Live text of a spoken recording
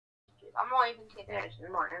I'm not even kidding. Yeah, it's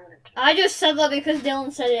in my inventory. I just said that because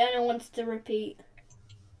Dylan said it and I wanted to repeat.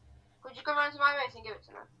 Could you come round to my base and give it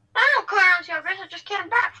to me? I don't come around to your base, I just came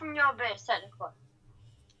back from your base, technically.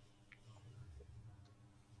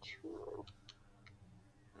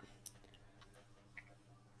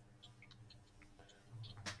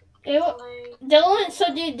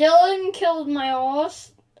 Dylan killed my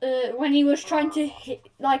horse when he was trying to hit,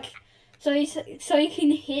 like, so he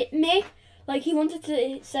can hit me. Like, he wanted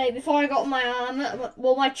to say, before I got my armor,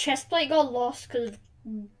 well, my chest plate got lost because of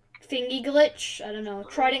thingy glitch, I don't know,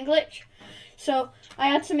 trident glitch. So I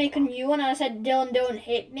had to make a new one, and I said, Dylan, don't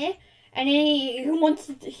hit me. And then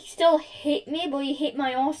he still hit me, but he hit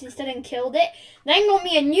my horse instead and killed it. Then got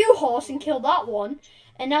me a new horse and killed that one.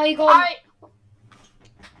 And now he got...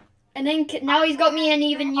 And then now he's got me an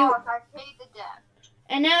even new... I paid the debt.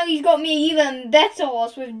 And now he's got me an even better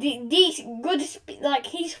horse with decent, good speed. Like,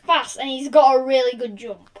 he's fast and he's got a really good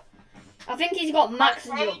jump. I think he's got max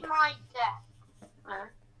jump. I paid my debt.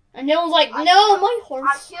 And Dylan's like, no, my horse.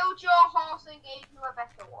 I killed your horse and gave you a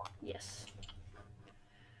better one. Yes.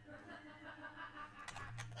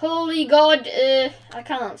 Holy God, I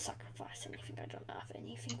can't sacrifice anything. I don't have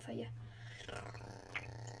anything for you.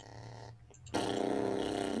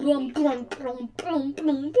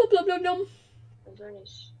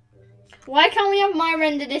 Why can't we have my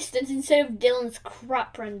render distance instead of Dylan's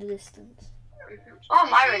crap render distance? Oh,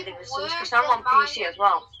 my render distance, because I'm on PC as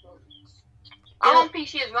well. I'm on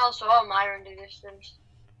PC as well, so all my render distance.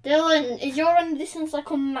 Dylan, is your render distance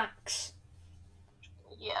like on max?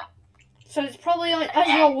 Yeah. So it's probably on as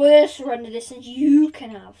your worst render distance you can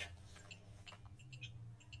have.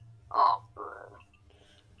 Oh, bro.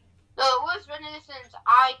 The worst render distance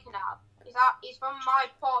I can have is from my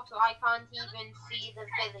portal. I can't even see the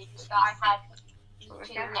village that I had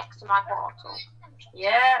next to my portal.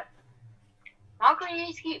 Yeah. How can you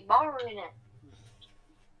just keep borrowing it?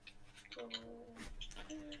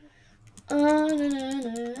 I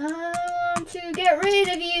want to get rid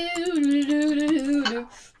of you.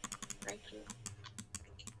 Thank you.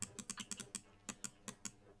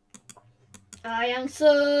 I am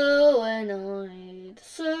so annoyed,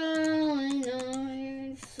 so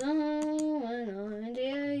annoyed, so annoyed.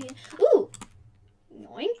 Yeah. Ooh,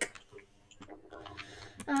 yoink!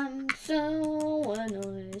 I'm so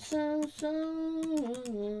annoyed, so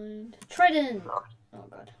annoyed. Trident. Oh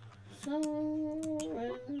God. So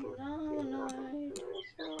annoyed.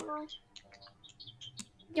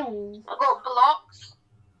 Yo. I've got blocks,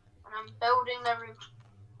 and I'm building the roof.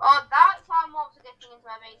 Oh, that's how mobs are getting into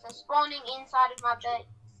my base. They're spawning inside of my base.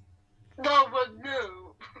 No, but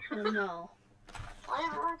no. No. Why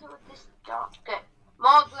am I doing this dark? Okay.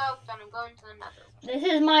 More glowstone. I'm going to the nether. This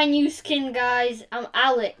is my new skin, guys. I'm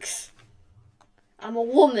Alex. I'm a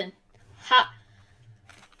woman. Ha.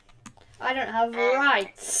 I don't have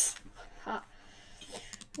rights. Ha.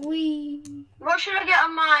 What should I get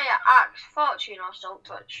on my axe? Fortune or Silk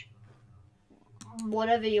Touch?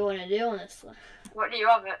 Whatever you want to do, honestly. What do you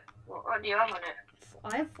have it? What do you have on it?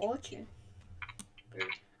 I have Fortune.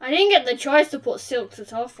 I didn't get the choice to put Silk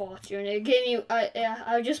Touch or Fortune. It gave me.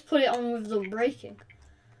 I just put it on with the breaking.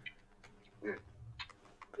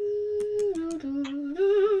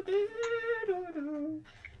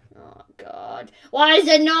 Oh God! Why is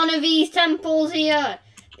there none of these temples here?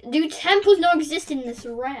 Do temples not exist in this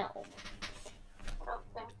realm? I don't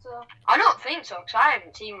think so. I don't think so, because I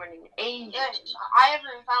haven't seen one in ages. Yeah, I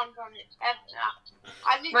haven't found one ever.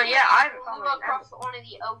 I literally I haven't found one across one of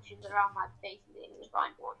the oceans around my base and didn't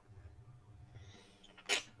find one.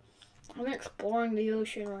 I'm exploring the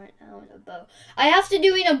ocean right now in a bow. I have to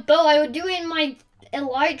do in a bow. I would do it in my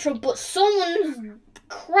elytra, but someone's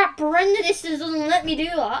crap render distance doesn't let me do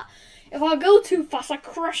that. If I go too fast, I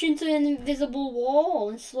crash into an invisible wall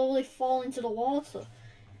and slowly fall into the water.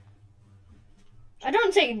 I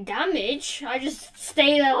don't take damage. I just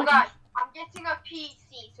stay there. Oh, like guys, I'm getting a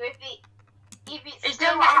PC, so if it's Is still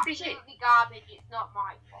Dylan getting a PC? absolutely garbage, it's not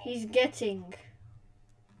my fault. He's getting.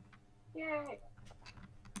 Yay.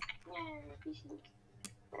 PC.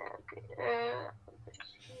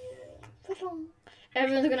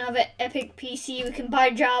 Everyone's gonna have an epic PC. We can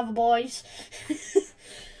buy Java, boys.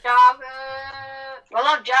 Java. Well,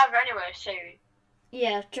 I have Java anyway, so.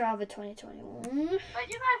 Yeah, Java 2021. Where did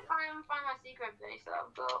you guys find my secret base that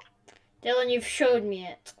I've got? Dylan, you've showed me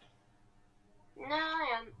it. No, I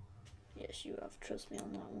haven't. Yes, you have. Trust me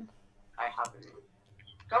on that one. I haven't.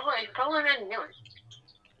 Probably made a new one.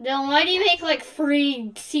 Dylan, why do you make like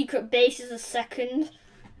 3 secret bases a second?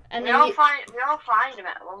 And We then all find them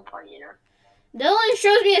at one point, you know. Dylan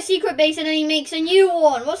shows me a secret base and then he makes a new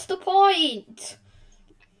one. What's the point?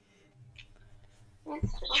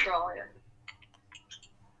 It's Destroyer.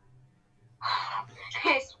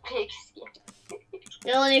 It's pig skin.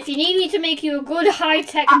 Dylan, if you need me to make you a good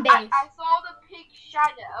high-tech base. I saw the pig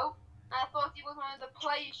shadow, and I thought it was one of the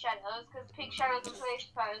player shadows, because pig shadows and player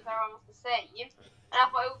shadows are almost the same. And I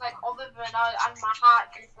thought it was like Oliver, and my heart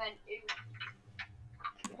just went,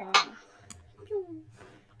 ooh.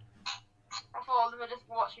 I thought Oliver just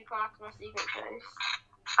watched me come out to my secret base.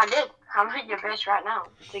 I did. I'm at your base right now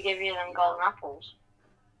to give you them golden apples.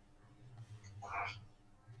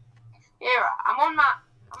 Here, I'm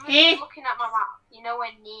Eh? looking at my map. You know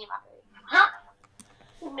where near my base. Huh?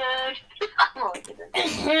 Nerd. No, I didn't.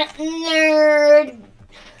 Nerd.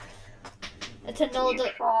 A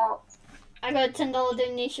 $10. I got a $10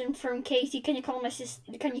 donation from Katie. Can you call my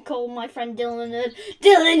sister? Can you call my friend Dylan a nerd?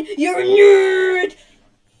 Dylan, you're a nerd.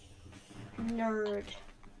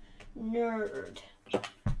 Nerd.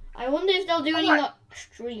 I wonder if they'll do any more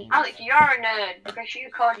streams. Alex, you're a nerd because you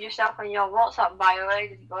called yourself on your WhatsApp bio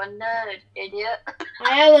because you're a nerd, idiot.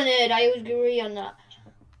 I am a nerd. I agree on that.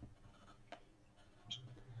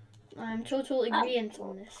 I'm totally agreeing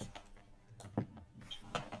on this.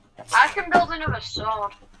 I can build another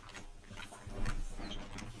sword.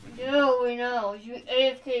 Yeah, we know. You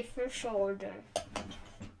AFK for sure.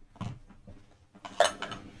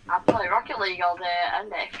 I play Rocket League all day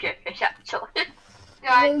and AFK fish actually.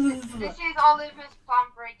 Guys, this is Oliver's plan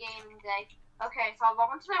for a gaming day. Okay, so I'll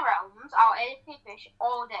log into the realms, I'll AFK fish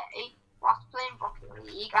all day whilst playing Rocket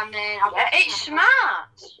League, and then I'll it's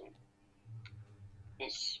smart.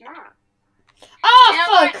 It's smart.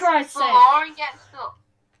 Oh, for Christ's sake! Explore and get stuff.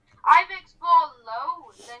 I've explored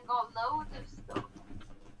loads and got loads of stuff.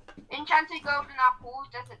 Enchanted golden apples,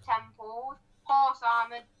 desert temples, horse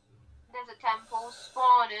armor, desert temples,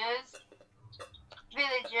 spawners,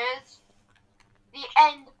 villagers, the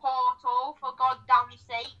end portal, for goddamn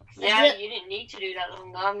sakes. Yeah, you didn't need to do that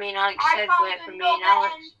long though. I mean, Alex said wait for me and another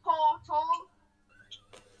Alex. end portal.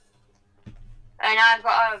 And I've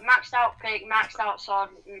got a maxed out pig, maxed out sword,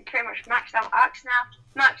 pretty much maxed out axe now,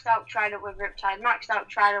 maxed out trident with riptide, maxed out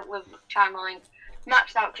trident with chimelink,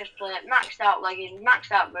 maxed out chest plate, maxed out leggings,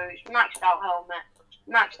 maxed out boots, maxed out helmet,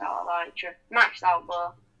 maxed out elytra, maxed out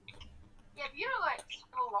bow. Yeah, but you're like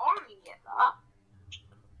exploring it, that.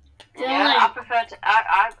 Yeah, I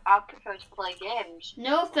prefer to play games.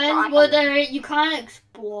 No offense, but you can't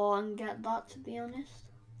explore and get that, to be honest.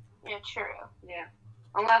 Yeah, true. Yeah.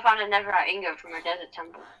 I'm gonna find a netherite ingot from a desert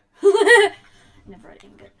temple. Netherite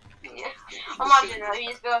ingot. Yeah. Imagine though, you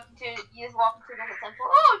just walk into a desert temple.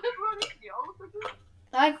 Oh, netherite ingot.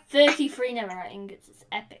 I have 33 netherite ingots. It's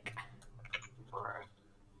epic.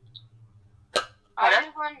 I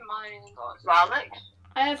don't find mine ingots. Alex?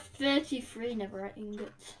 I have 33 netherite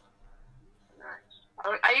ingots.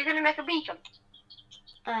 Are you gonna make a beacon?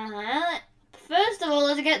 First of all,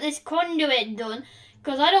 let's get this conduit done,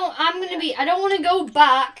 because I don't want to go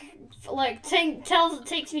back. Like, it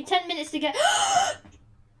takes me 10 minutes to get.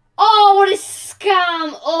 Oh, what a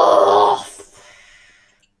scam! Oh,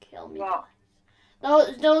 kill me. What?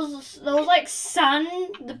 Those like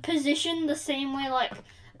sand, the position the same way like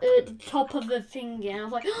the top of the thingy. And I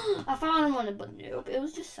was like, oh, I found one, but nope, it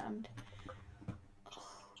was just sand.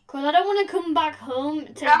 Cause I don't want to come back home.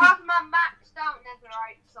 Do I have my maxed out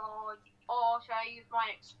netherite sword, or should I use my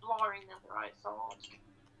exploring netherite sword?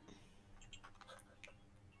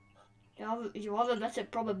 You have a better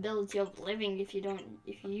probability of living if you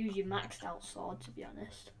use your maxed out sword, to be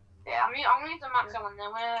honest. Yeah, I mean, I'm gonna use the maxed out one, then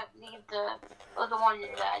I'm gonna leave the other one in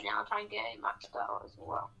there, and I'll try and get it maxed out as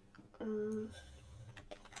well.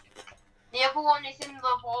 The other one is in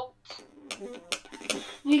the vault.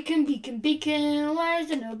 Beacon. Where's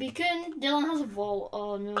the no beacon? Dylan has a vault.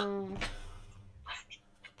 Oh no.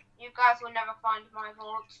 You guys will never find my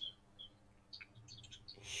vault.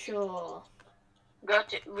 Sure.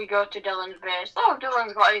 We go to Dylan's base. Oh,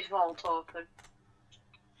 Dylan's got his vault open.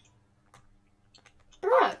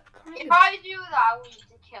 Bro, if I do that, I want you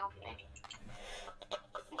to kill me.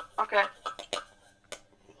 Okay.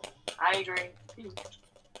 I agree.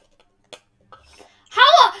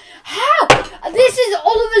 How? This is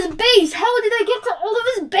Oliver's base. How did I get to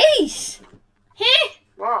Oliver's base? Huh?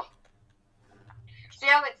 What? See,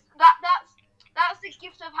 Alex, that's the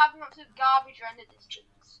gift of having lots of garbage render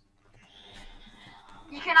distance.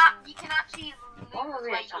 You can actually lose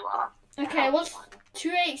where you are. Okay, what's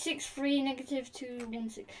 2863 negative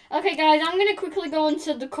 216? Okay, guys, I'm gonna quickly go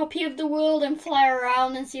into the copy of the world and fly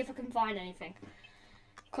around and see if I can find anything.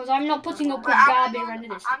 Because I'm not putting up with garbage render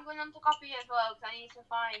distance. I'm going on to copy it as well, because I need to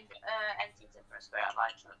find NC for a spare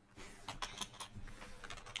light.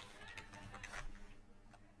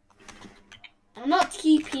 I'm not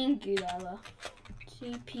TPing you, Ella.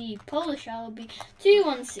 TP Polish LB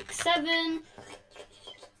 2167.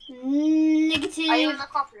 Negative. Are you on the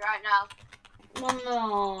copy right now?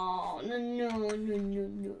 No.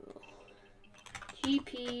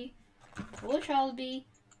 TP Polish LB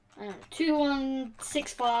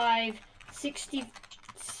 2165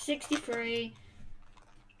 63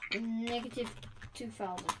 negative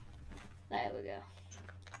 2000. There we go.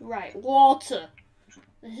 Right, water.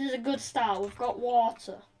 This is a good start. We've got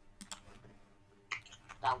water.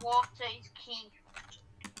 That water is key.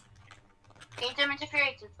 Can you do me to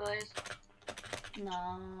creative, please?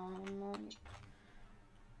 No.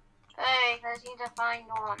 Hey, I just need to find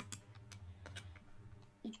one.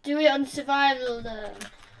 Do it on survival then.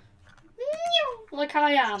 Like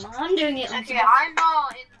I am. I'm doing it on Okay, I'm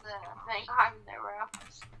not in the thing. I'm nowhere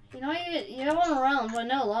else. You know, you're on around. I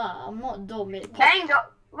know that. I'm not dumb. Dang,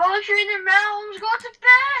 well, if you're in the realms, go to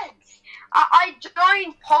bed. I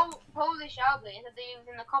joined Polish Albany instead of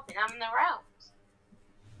using the copy, and I'm in the realms.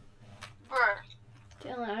 Bruh.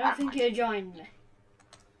 Dylan, I don't think you joined me.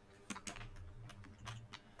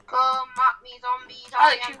 Come at me, zombies.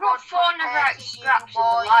 Alex, you've got 4 netherite scraps in the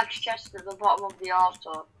large chest at the bottom of the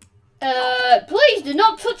auto. Please do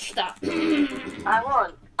not touch that. I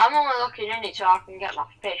won't. I'm only looking in it so I can get my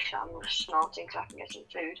fish. I'm just snorting so I can get some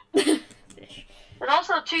food. Fish. There's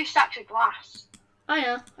also 2 stacks of glass. I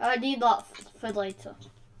know. I need that for later.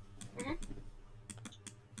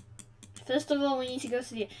 First of all, we need to go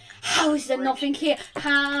to the... How is there nothing here?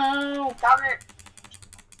 How? Damn it.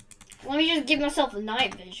 Let me just give myself a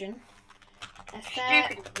night vision.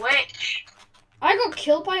 Stupid witch. I got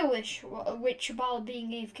killed by a witch while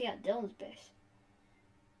being AFK at Dylan's base.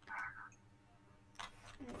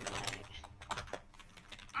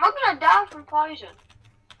 Am I gonna die from poison?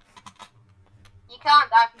 You can't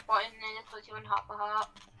die from poison and it puts you in half a heart.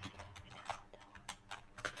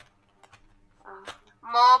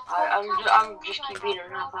 I'm just keeping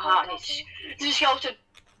in half a heart and it's skeleton.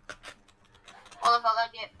 All of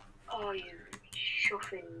that get. Oh, you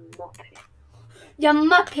shuffling muppet. You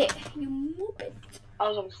muppet. You muppet. I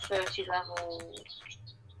was on 30 levels.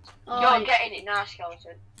 Oh, You're getting it now,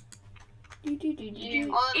 skeleton. You Oliver, do you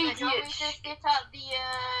want me to idiots. just get out the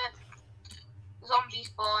zombie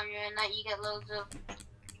spawner and let you get loads of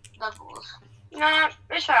levels? Nah,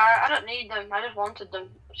 it's alright. I don't need them. I just wanted them.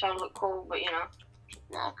 So I look cool, but you know.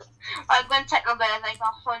 No. I'm going to Technoblade like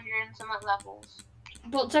 100 and some levels.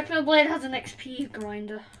 But Technoblade has an XP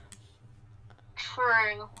grinder.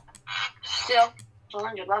 True. Still,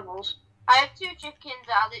 100 levels. I have 2 chickens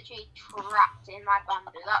that are literally trapped in my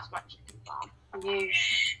bamboo. That's my chicken farm. You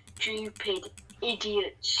stupid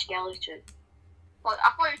idiot skeleton. Well,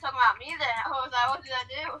 I thought you were talking about me then. I was like, what did I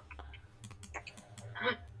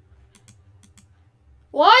do?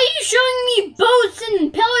 Why are you showing me boats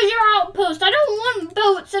and pillager outposts? I don't want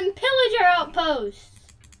boats and pillager outposts.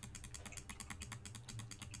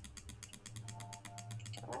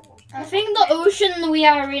 I think the ocean we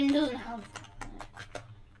are in doesn't have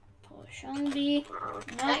ocean be.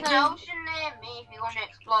 There's an ocean near me if you want to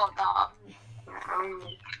explore that.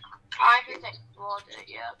 I haven't explored it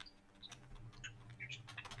yet.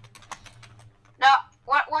 No,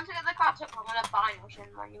 once I get the car up, I'm going to buy an ocean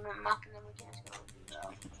monument map and then we can just go and do that.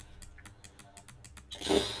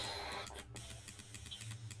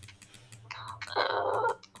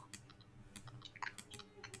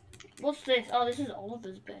 What's this? Oh, this is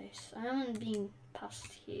Oliver's base. I haven't been past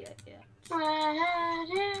here yet.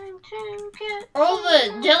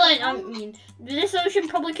 Oliver, Dylan, I mean, this ocean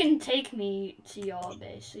probably can take me to your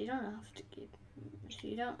base, so you don't have to keep. So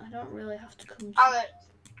I don't really have to come. Alex,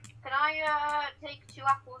 can I take 2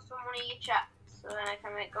 apples from one of your chests so then I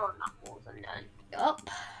can make golden apples and then? Yup.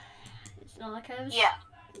 It's not like I was. Yeah.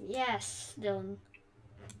 Yes, Dylan.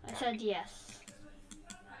 I said yes.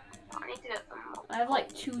 I need to get them more. I have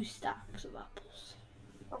like 2 stacks of apples.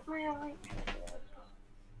 What's my light?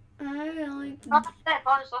 I like. I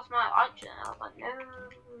just lost my light and I was like, no.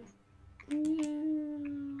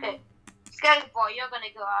 Okay. Scary boy, you're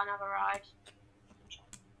gonna go out and have a ride.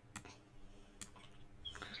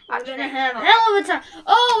 I'm gonna have a hell of a time.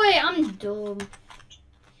 Oh wait, I'm dumb.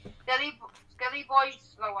 Skelly boy's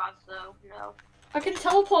slow as though, no. I can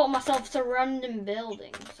teleport myself to random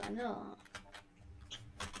buildings. I know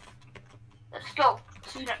Let's go.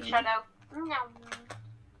 that. Shadow. No.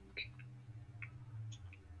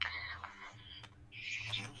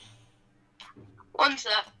 One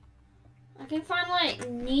sec. I can find like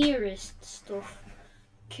nearest stuff.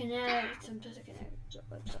 Connect. I'm just connect.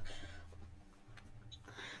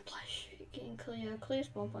 Flash. Getting clear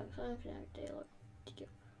spawn point. Connect. Daylight.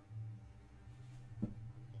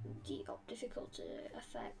 D-up difficulty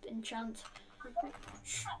effect enchant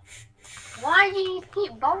Why do you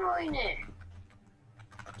keep borrowing it?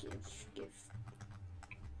 Give.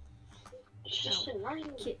 It's just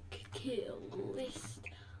annoying. Kill list.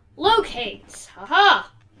 Locate. Haha.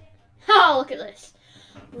 Ha! Look at this.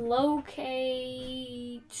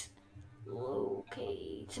 Locate.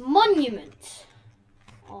 Monument.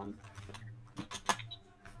 On.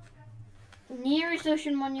 Nearest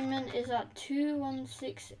ocean monument is at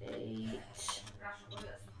 2168.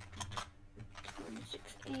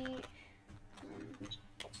 2168.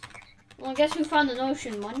 Well, I guess we found an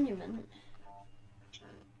ocean monument.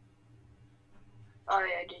 Oh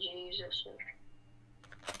yeah, did you use this?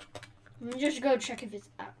 Let me just go check if there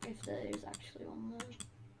is actually one there.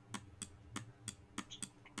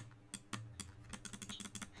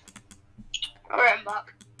 Alright, I'm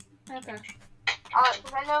back. Okay. Alex,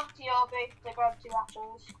 head over to your base to grab 2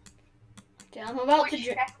 apples. Okay, I'm about to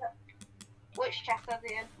Which chest are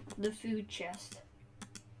they in? the food chest.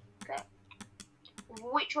 Okay.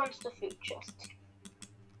 Which one's the food chest?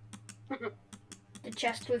 The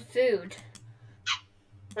chest with food.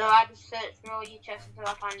 So I just search through all your chests until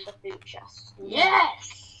I find the food chest.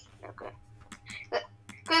 Yes! Okay.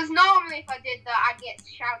 Because normally if I did that, I'd get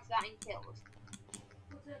shouted at and killed.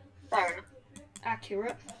 Fair enough.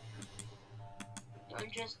 Accurate. I'm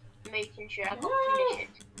just making sure I got permission.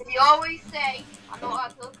 Because you always say, I'm not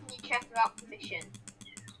allowed to open your chest without permission.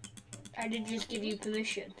 I did just give you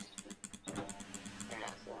permission.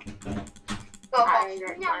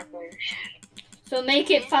 So make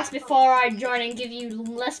it fast before I join and give you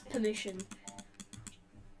less permission.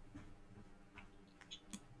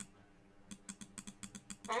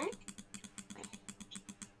 Huh?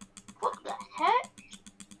 What the heck?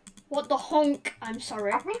 What the honk? I'm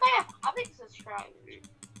sorry. I think I have habits as trident.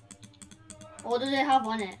 What does it have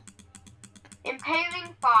on it?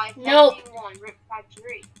 Impaling 5, Nope. bending 1, riptide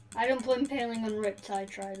 3. I don't put impaling on riptide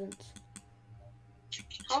tridents.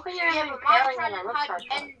 How can you Yeah, have but my impaling on a trident had riptide?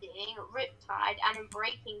 bending, riptide, and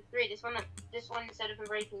breaking 3. This one instead of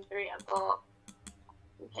breaking 3, I've got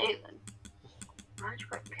impaling. Mine's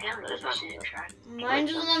got impaling. That's not a trident. Mine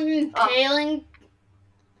doesn't have impaling.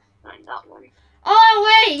 Like that one.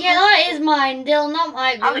 Oh wait, yeah, that is mine. Dylan, not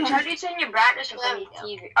mine. Alex, how do you turn your brightness up There on we your go.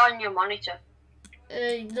 TV? On your monitor?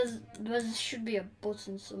 There should be a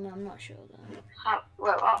button somewhere. I'm not sure though. How?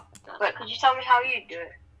 Wait, could you tell me how you do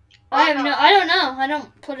it? I don't know. I don't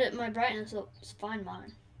put it my brightness up. It's fine,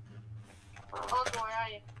 mine. Oh, where are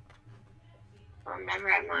you? I remember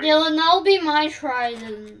at mine. Dylan, that'll be my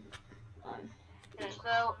trident. Okay,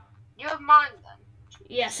 so, you have mine then?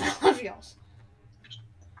 Yes, I have yours.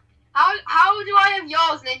 How do I have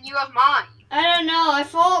yours and then you have mine? I don't know. I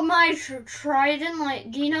thought my trident,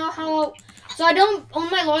 like, do you know how? So I don't on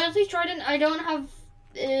my loyalty trident. I don't have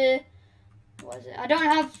what is it? I don't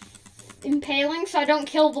have impaling, so I don't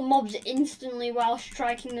kill the mobs instantly while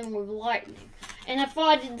striking them with lightning. And I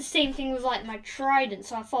thought I did the same thing with like my trident.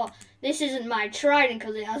 So I thought this isn't my trident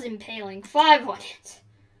because it has impaling 5 on it.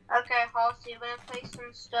 Okay, Horsey, you're gonna place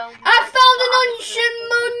some stone. I found an ancient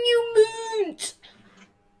monument.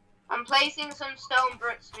 I'm placing some stone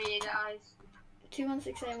bricks for you guys.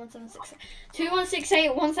 21681768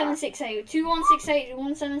 2168 2168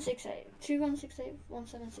 1768 2168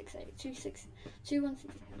 1768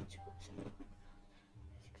 2168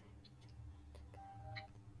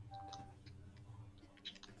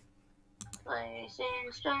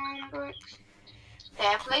 Placing stone bricks. Okay,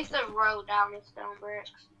 I placed a row down with stone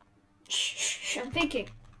bricks. Shh, I'm thinking.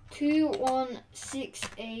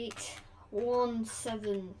 2168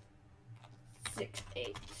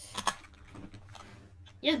 1768.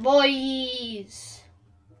 Yes, boys.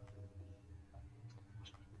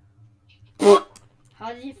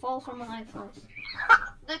 How did you fall from a high place?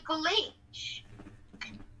 The glitch.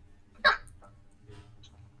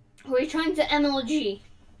 Were you trying to MLG?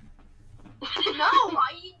 No,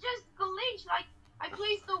 I just glitched. Like, I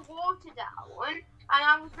placed the water down, and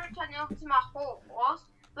I was riptiding over to my horse,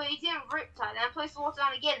 but it didn't riptide. And I placed the water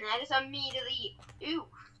down again, and I just immediately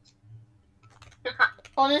oofed.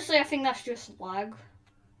 Honestly, I think that's just lag.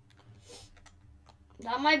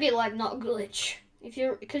 That might be lag, not glitch.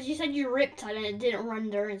 Because you said you riptide and it didn't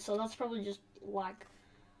render in, so that's probably just lag.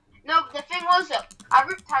 No, but the thing was that I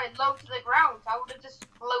riptided low to the ground, so I would have just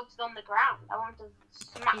floated on the ground. I wanted to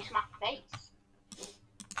smash my face.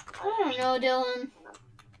 I don't know, Dylan.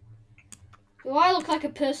 Do I look like a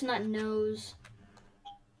person that knows?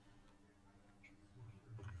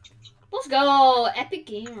 Let's go, Epic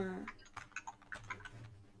Gamer.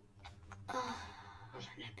 Oh, I'm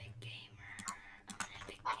an Epic Gamer.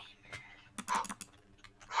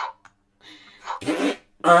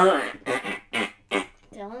 I'm an Epic Gamer.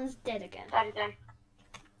 Dylan's dead. dead again. Dead again.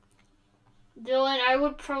 Dylan, I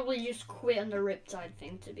would probably just quit on the Riptide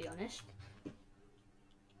thing, to be honest.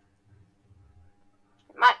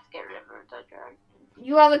 Might get rid of Riptide Dragon.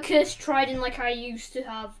 You have a cursed trident like I used to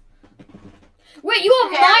have. Wait, you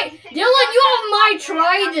have my... Dylan, you have my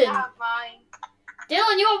trident!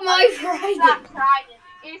 Dylan, you have my trident!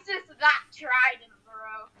 It's just that trident,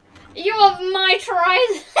 bro. You have my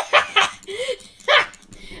trident!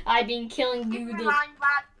 I've been killing Give you. me mine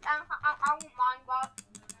back. I want mine back.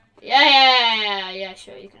 Yeah,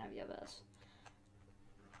 sure, you can have your best.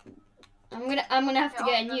 I'm gonna have to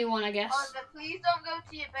get a new one, I guess. Oliver, please don't go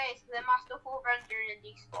to your base, because then my stuff will render in a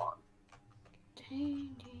despawn.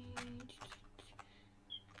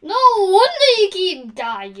 No wonder you keep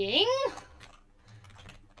dying.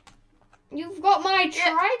 You've got my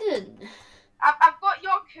trident. I've got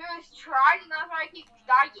your cursed trident, that's why I keep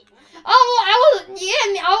dying. Oh, I was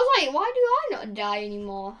like, why do I not die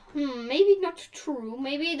anymore? Maybe not true.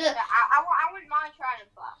 Maybe the... Yeah, I want my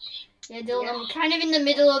trident back. Yeah, Dylan, I'm kind of in the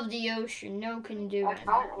middle of the ocean. No one can do it.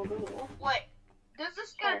 Wait, does the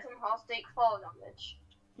skeleton horse take fall damage?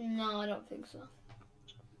 No, I don't think so.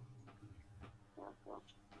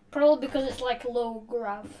 Probably because it's like low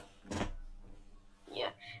grav.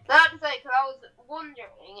 Yeah. That's it, because I was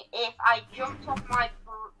wondering if I jumped off my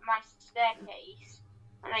staircase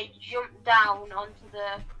and I jumped down onto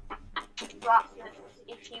the glass surface,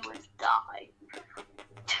 if he would die.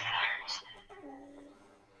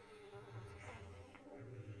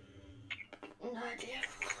 No idea.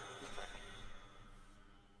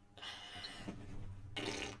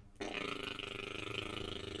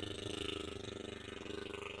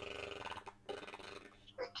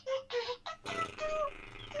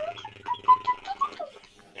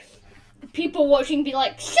 People watching be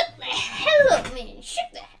like, shut the hell up, man!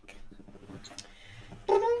 Shut the heck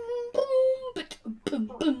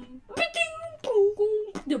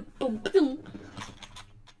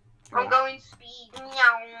I'm going speed.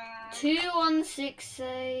 Meow.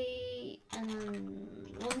 2168 and then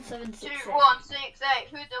 1768. 2168.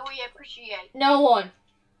 Who do we appreciate? No one.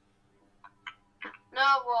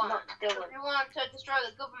 No one. Not Dylan. We want to destroy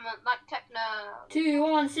the government like Techno.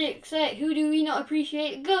 2168. Who do we not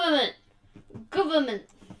appreciate? Government. Government.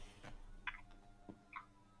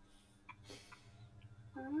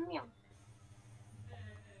 Meow.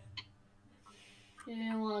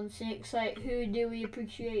 2168. Who do we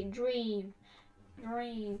appreciate? Dream.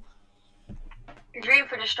 Dream. Dream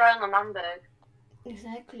for destroying the Manberg.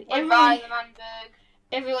 Exactly. Goodbye, the Manberg.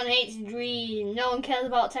 Everyone hates Dream. No one cares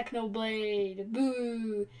about Technoblade.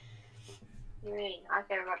 Boo. You mean I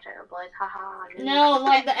care about Technoblade? Haha. No,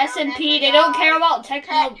 like the SMP, they don't care about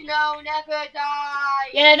Techno. Techno never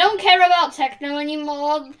dies. Yeah, they don't care about Techno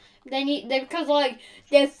anymore. Because like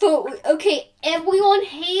they thought, okay, everyone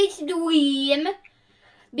hates Dream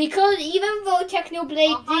because even though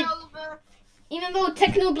Technoblade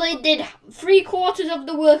did 3/4 of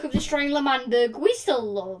the work of destroying Lamanberg, we still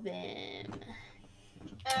love him.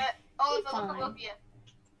 Oliver, look above you.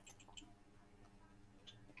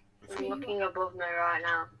 I'm looking above me right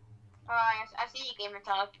now. Alright, I see you, gamer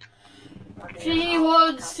tag.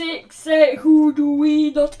 3168. Who do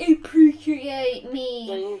we not appreciate?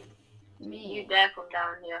 Me. You dare come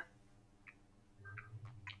down here.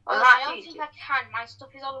 Well, I don't think I can. My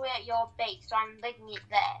stuff is all the way at your base, so I'm leaving it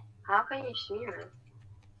there. How can you see me?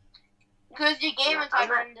 Because your gamer tag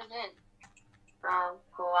renders in. Oh,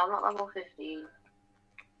 cool. I'm not level 15.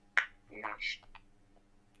 Nice.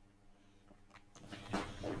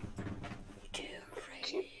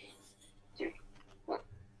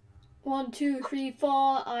 1, 2, 3,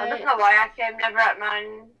 4. I don't know why I came never at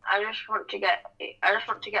mine. I just want to get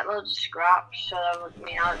loads of scraps so that would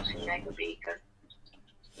mean Alex can make a beacon.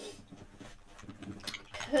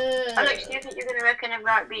 Alex, do you think you're gonna make an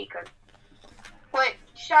right beacon? Wait,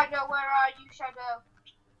 Shadow, where are you, Shadow?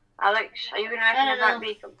 Alex, are you gonna make an right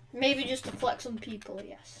beacon? Maybe just to flex on people,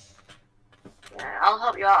 yes. Yeah, I'll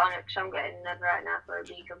help you out on it because I'm getting right now for a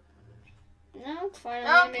beacon. No, it's fine. No,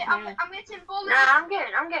 I'm getting bullied. No, I'm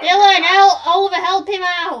getting. Dylan, Oliver, help him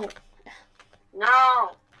out.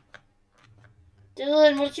 No.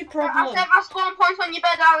 Dylan, what's your problem? I set my spawn points on your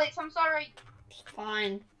bed, Alex. I'm sorry. It's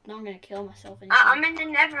fine. No, I'm gonna kill myself. Anyway. I'm in the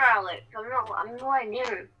Nether, Alex. I'm nowhere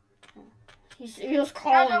near. He was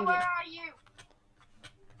calling Shadow, you. where are you?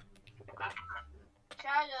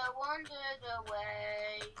 Shadow wandered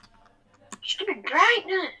away. Stupid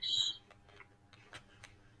brightness.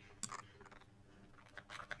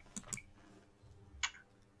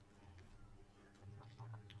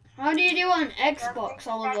 How do you do on Xbox,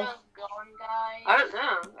 Oliver? Shadow's gone, guys. I don't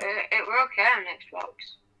know. It we're okay on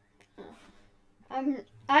Xbox.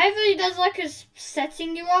 Either there's like a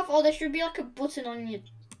setting you off, or there should be like a button on your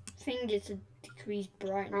finger to decrease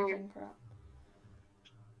brightness and crap.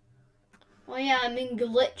 Oh yeah, I'm in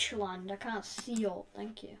Glitchland. I can't see all.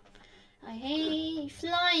 Thank you. I hate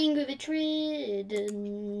flying with a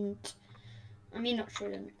trident. I mean, not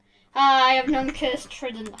trident. I have no cursed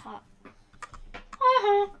trident hat.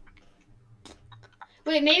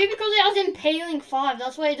 Wait, maybe because it has impaling 5,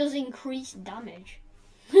 that's why it does increase damage.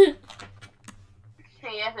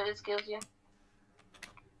 Yeah, it kills you.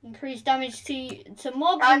 Increase damage to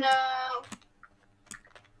mobs. I know.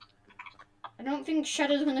 I don't think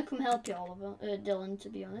Shadow's gonna come help you, Oliver, Dylan, to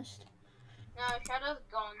be honest. No, Shadow's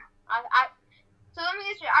gone. So let me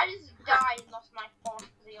get straight. I just died and lost my force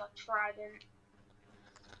to the trident.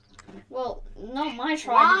 Well, not my trident.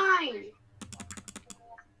 Why?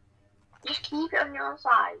 Just keep it on your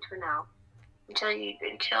side for now.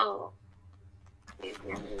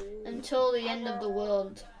 Until the end of the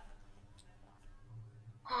world.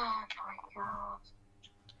 Oh my god.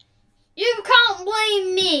 You can't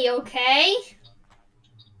blame me, okay?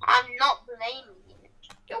 I'm not blaming you.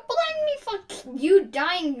 You blame me for you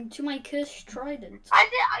dying to my cursed trident. I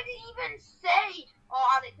didn't even say, oh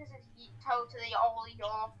Alex, this is totally all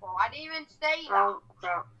your fault. I didn't even say that. Oh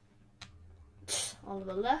crap.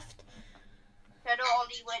 Oliver left. Shadow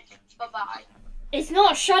Ollie went bye-bye. It's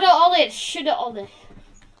not Shadow Ollie, it's Shadow Ollie.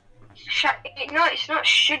 No, it's not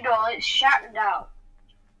Shadow, it's Shadow.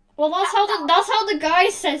 Well, that's how the guy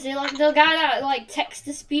says it. Like the guy that like text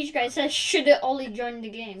to speech guy says Shadow Ollie joined the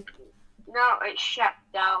game. No, it's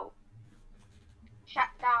Shadow.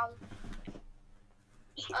 Shadow.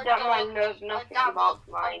 That man knows nothing about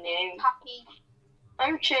my name. Happy.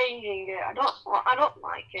 I'm changing it. I don't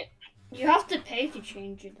like it. You have to pay to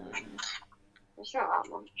change it though. It's not that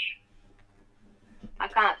much. I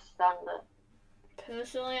can't stand it.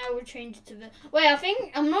 Personally, I would change it to Wait,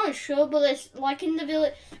 I'm not sure, but it's like in the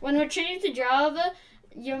village when we're changing to Java.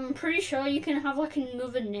 I'm pretty sure you can have like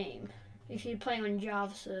another name if you're playing on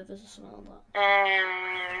Java servers or something like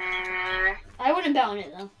that. I wouldn't bet on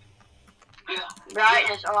it though.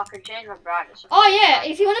 Brightness. Oh, I can change my brightness. Oh yeah,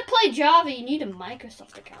 if you want to play Java, you need a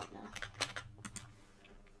Microsoft account now.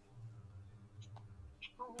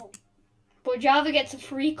 But Java gets a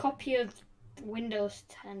free copy of Windows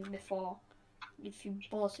 10 before, if you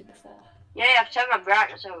bought it before. Yeah, I've turned my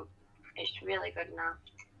brightness up. It's really good now.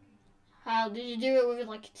 How did you do it with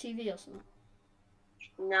like a TV or something?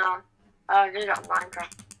 No, I did it on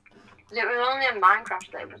Minecraft. It was only in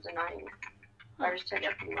Minecraft that it was annoying. I just turned it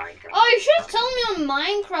up in Minecraft. Oh, you should have told me on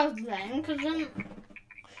Minecraft then, because then...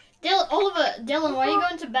 Dylan, why are you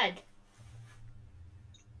going to bed?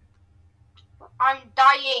 I'm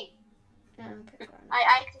dying. Yeah, okay,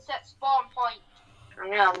 I had to set spawn point. I'm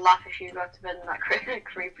gonna laugh if you go to bed and that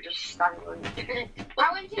creeper just stands on you.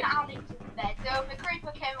 I went in Alex's bed, so if the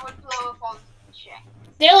creeper came, it would blow up on the chest.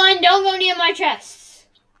 Dylan, don't go near my chest.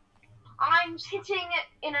 I'm sitting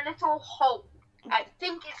in a little hole. I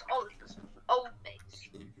think it's old base.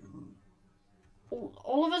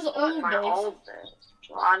 Oliver's old My base. old base.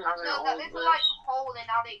 Well, I'm having an So that old little base. like hole in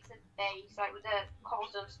Alex's base, like with the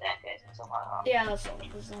cobblestone staircase and stuff like that. Yeah, that's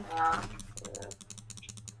Oliver's then.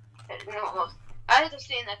 I had to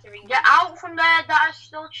stay in there to regain. Get out from there, that is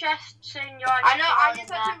still chests in your I know, I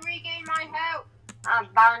just had to regain my health.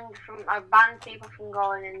 I banned people from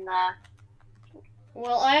going in there.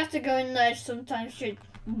 Well, I have to go in there sometimes to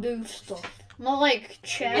do stuff. Not like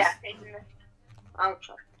chest. Yeah.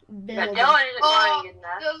 Okay. Build. Dylan isn't going in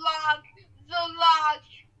there. The lag.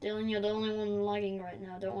 Dylan, you're the only one lagging right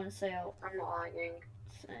now. I don't want to say out. I'm not lagging.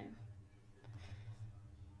 Same.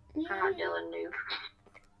 I'm not Dylan noob.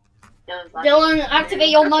 Dylan, activate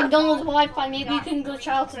your McDonald's Wi-Fi. Maybe you can glitch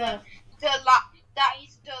out of there. That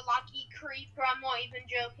is the laggy creeper. I'm not even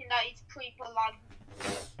joking. That is creeper lag.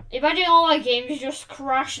 Imagine all our games just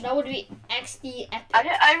crash. That would be XD epic.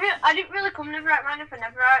 I didn't really come Neverite Miner for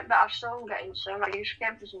Neverite, but I'm still getting some. I used to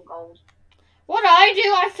get for some gold. What I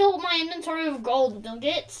do, I fill my inventory with gold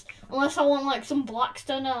nuggets. Unless I want like some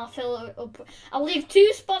blackstone, and I'll fill it up. I'll leave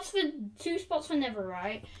two spots for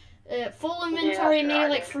Neverite. Full inventory, Yeah, maybe right.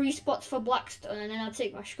 like 3 spots for blackstone, and then I'll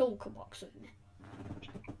take my shulker box with me.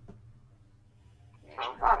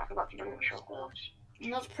 Oh god, I forgot to bring my shulker.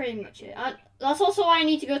 And that's pretty much it. That's also why I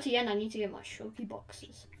need to go to the end. I need to get my shulker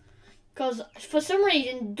boxes. Because for some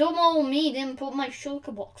reason, dumb old me didn't put my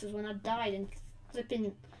shulker boxes when I died in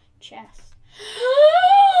flipping chest.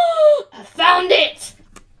 I found it!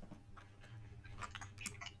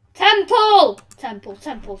 Temple! Temple.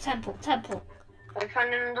 I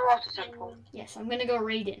found an underwater temple. Yes, I'm gonna go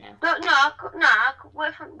raid it now. No,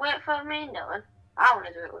 wait for me and Dylan. I want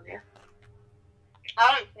to do it with you.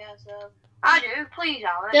 I don't care, so. I do. Please,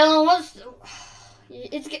 Alex. Dylan,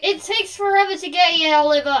 it takes forever to get here,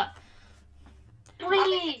 Oliver.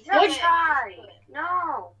 Please, What- let's try.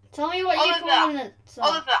 No. Tell me what your Oliver, coordinates are.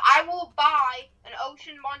 Oliver, I will buy an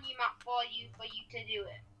ocean monument for you to do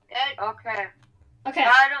it. Okay? Okay. Okay. If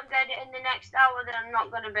I don't get it in the next hour, then I'm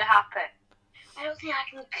not going to be happy. I don't think I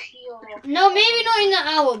can cure. No, maybe not in the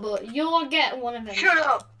hour, but you'll get one of them. Shut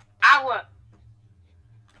up. Hour.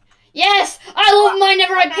 Yes! I love my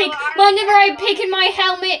never I Okay, pick, well, my never I pick in my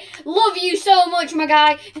helmet. Love you so much, my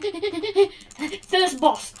guy. First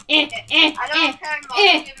boss. I don't care anymore.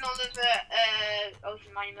 I'll give Oliver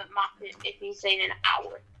ocean monument map if he's saying an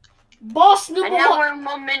hour. Boss An number hour one. and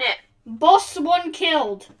 1 minute. Boss one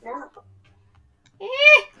killed.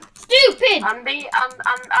 Stupid. I'm being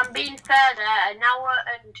fair there. An hour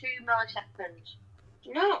and 2 milliseconds.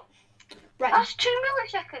 No. Right. That's 2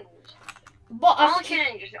 milliseconds. But I'm looking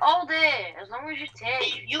at just all day, as long as you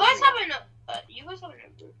take. You guys haven't.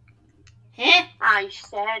 Huh? I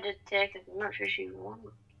said to take as much as you want.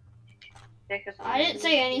 Take as I didn't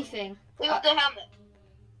say anything. Pick up the helmet.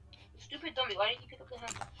 Stupid dummy. Why didn't you pick up the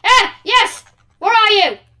helmet? Ah! Yes! Where are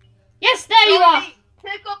you? Yes, there you are. Dummy,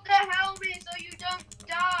 pick up the helmet so you don't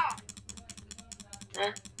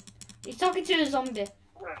die. He's talking to a zombie.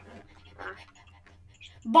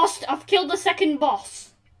 Boss, I've killed the second boss.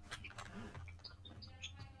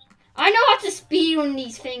 I know how to speedrun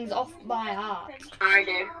these things off by heart. I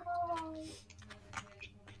do.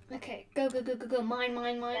 Okay, go. Mine.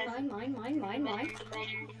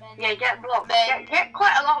 Yeah, get blocks. Get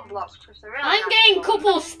quite a lot of blocks. Because they're really I'm nice getting blocks.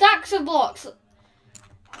 couple stacks of blocks.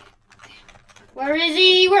 Where is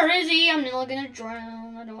he? I'm not gonna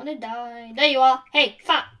drown. I don't want to die. There you are. Hey,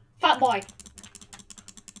 fat boy.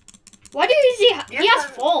 Why do he has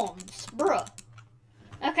thorns, bruh?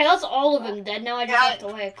 Okay, that's all of them dead. Now I just have to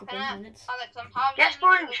wait a couple of minutes. Alex, I'm having Get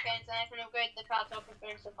sponge. weekends and I can upgrade the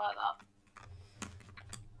cartographer and stuff like that.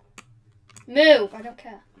 Move. I don't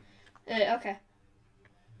care. Okay.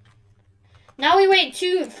 Now we wait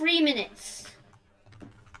 3 minutes.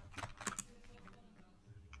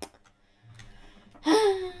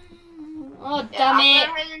 Oh, damn I'm it.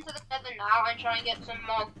 gonna head into the nether now and try and get some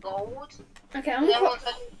more gold. Okay, Then once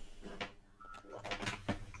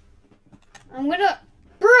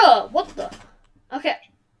Bruh, what the? Okay.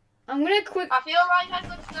 I'm gonna quick. I feel like I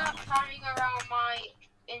could start carrying around my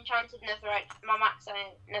enchanted netherite, my max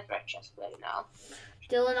netherite chest plate now.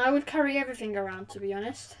 Dylan, I would carry everything around, to be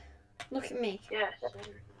honest. Look at me. Yes.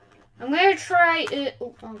 I'm gonna try.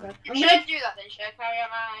 Oh god. Should I do that then? Should I carry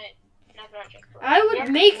out my netherite chest plate? I would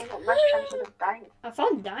make. You've got less chances of dying. I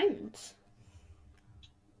found diamonds.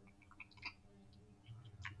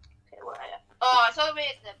 Okay, where are you? Oh, I saw the way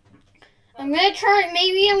it's them. I'm gonna try.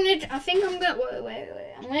 I think I'm gonna. Wait.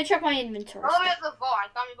 I'm gonna check my inventory. All the way at the vault. I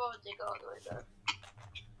can't be bothered to go all the way there.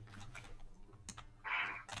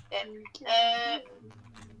 Yeah.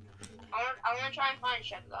 I'm gonna try and find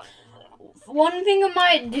Shepard. One thing I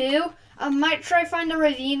might do, I might try find a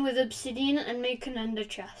ravine with obsidian and make an ender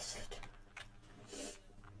chest,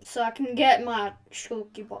 so I can get my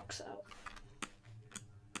shulky box out.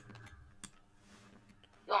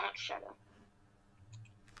 You're not Shadow.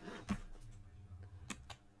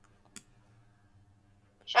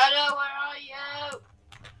 Shadow, where are you?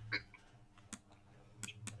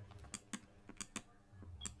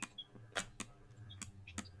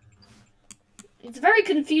 It's very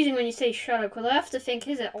confusing when you say Shadow, because I have to think: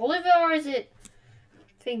 is it Oliver or is it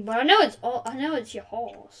thing? But I know it's your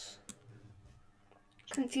horse.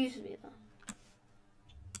 Confuses me though.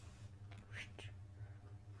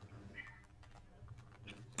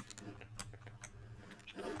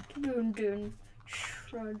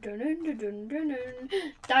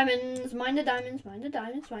 Diamonds, mine the diamonds.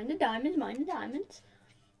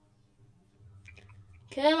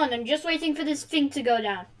 Come on, I'm just waiting for this thing to go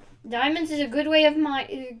down. Diamonds is a good way of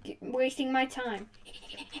wasting my time.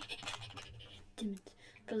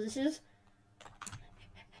 Because this is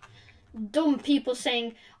dumb people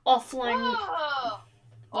saying offline. Whoa!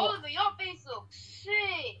 Oliver, your face looks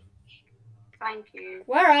sick. Thank you.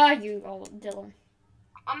 Where are you, Dylan?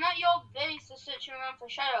 I'm at your base just searching around for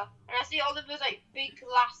Shadow, and I see Oliver's like big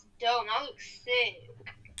glass dome. That looks sick.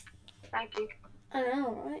 Thank you. I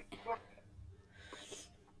know, right?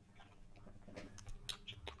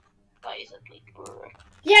 That is a big brewer.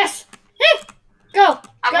 Yes! Go!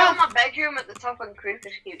 I've Go! got my bedroom at the top and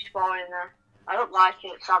creepers keep spawning there. I don't like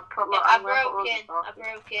it, so I've put Yeah, I'm I gonna put broke loads in. of stuff. I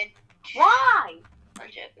broke in. Why? I'm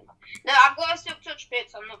joking. No, I've got a silk touch bit,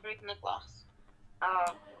 so I'm not breaking the glass.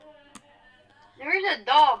 Oh. There is a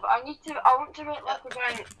door, but I want to make like a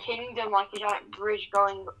giant kingdom, like a giant bridge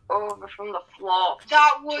going over from the floor.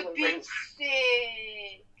 That to would the be roof.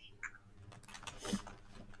 sick.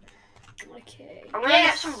 Okay. I'm gonna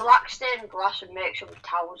get some black stained glass and make some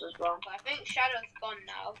towers as well. I think Shadow's gone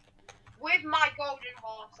now. With my golden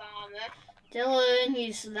horse armor. Dylan,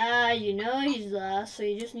 he's there. You know he's there, so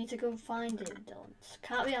you just need to go find him, Dylan. It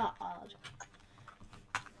can't be that hard.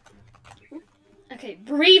 Okay,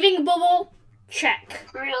 breathing bubble, check.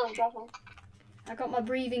 Really, Jonathan? I got my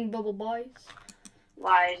breathing bubble, boys.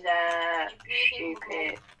 Why is that Breathing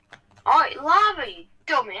stupid? Oh, it's lava, you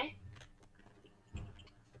dummy.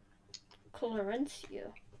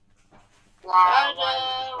 Clarencio. Lava.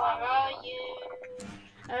 Shadow, where are you?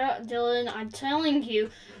 Dylan, I'm telling you,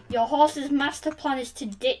 your horse's master plan is to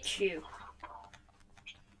ditch you.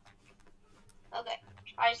 Okay,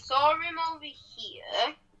 I saw him over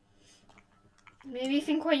here. Maybe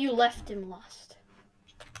think where you left him last.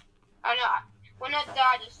 I know, when I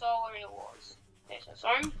died I saw where it was. Okay, so I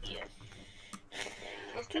saw him here.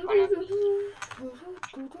 Let's click on him.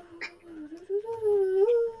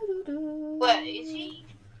 Where is he?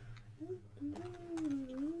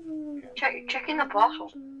 Checking the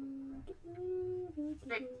portal.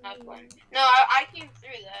 No, I came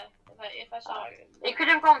through there. If I saw him. You could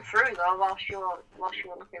have gone through though whilst you were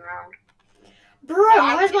looking around. Bro,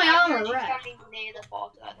 No, where's my I'm armor literally wrecked? standing near the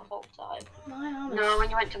portal like the whole time. My armor. No, when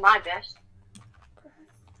you went to my base.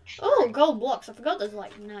 Oh, gold blocks. I forgot there's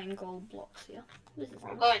like 9 gold blocks here. This is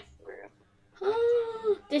I'm nice. going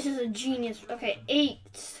through. This is a genius. Okay, 8.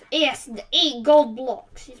 Yes, the 8 gold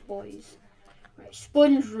blocks, these boys. Right,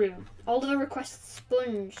 sponge room. Oliver requests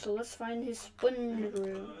sponge, so let's find his sponge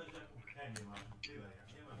room.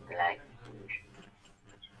 Like,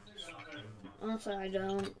 Also, I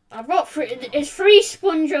don't. I've got 3. Is 3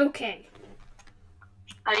 sponge okay?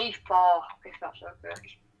 I need 4 if that's okay.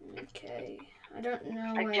 Okay. I don't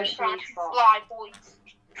know I where. just Trying need to 4. fly, boys.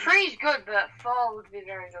 3 is good, but 4 would be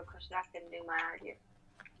very good because I can do my idea,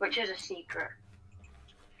 which is a secret.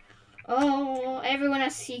 Oh, everyone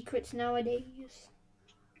has secrets nowadays.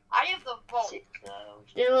 I have the vault though.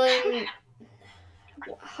 Dylan.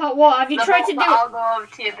 What have you The tried vault to do? that I'll go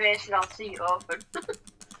over to your base and I'll see it open.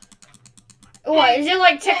 What is it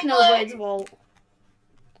like Technoblade's vault?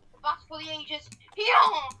 That's for the ages. Here!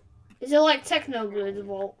 Is it like Technoblade's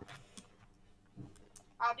vault?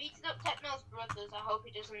 I beaten up Techno's brothers. I hope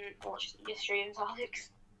he doesn't watch your streams,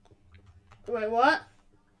 Alex. Wait, what?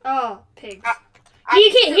 Oh, pigs. I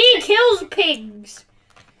He beat up kills pigs.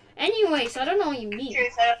 Anyways, I don't know what you mean.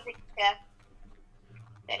 Truth, I don't think you care.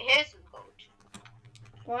 Yeah, here's some gold.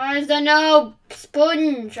 Why is there no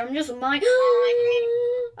sponge? I'm just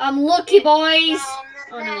I'm lucky, boys.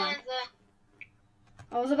 Oh, no.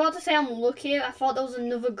 I was about to say I'm lucky. I thought there was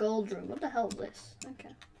another gold room. What the hell is this?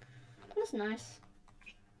 Okay. That's nice.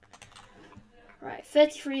 Right,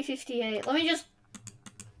 3358. Let me just...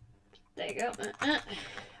 There you go.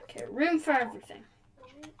 Okay, room for everything.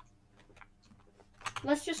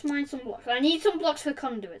 Let's just mine some blocks. I need some blocks for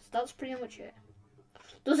conduits. That's pretty much it.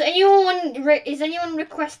 Is anyone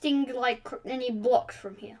requesting, like, any blocks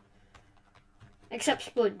from here? Except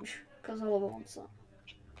sponge, because Oliver wants that.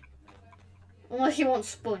 Unless you want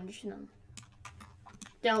sponge, no.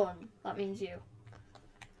 Dylan, that means you.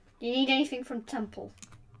 Do you need anything from temple?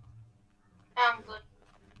 I'm good.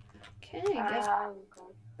 Okay, I guess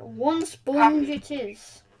 1 sponge it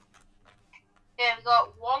is. Yeah, we've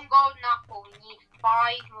got 1 golden apple. We need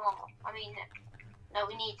 5 more. I mean, no,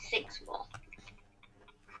 we need 6 more.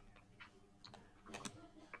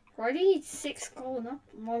 Why do you need 6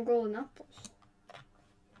 more golden apples?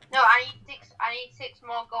 No, I need 6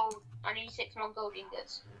 more gold. I need 6 more gold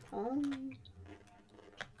ingots. Oh.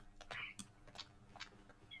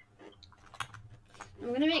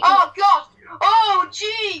 I'm gonna make. Oh god! Oh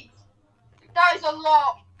jeez! That is a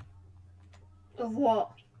lot. Of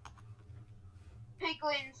what?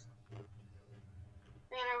 Piglins.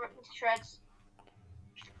 They're gonna rip me to shreds.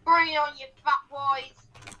 Bring it on, you fat boys.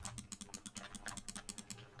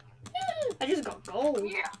 I just got gold.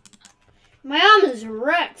 Yeah. My armor's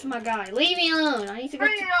wrecked, my guy. Leave me alone. I need to go.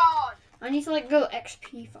 Bring it on. I need to like go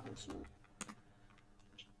XP farm something.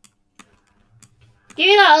 Give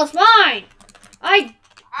me that. That's mine.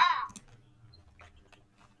 Ah.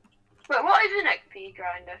 Wait, what is an XP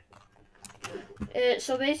grinder?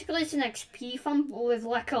 So basically, it's an XP farm with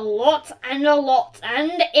like a lot and a lot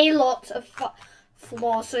and a lot of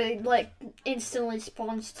floor, so it like instantly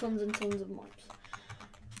spawns tons and tons of mobs.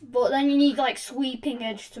 But then you need like sweeping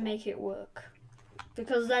edge to make it work,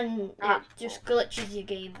 because then it just glitches your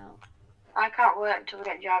game out. I can't wait until we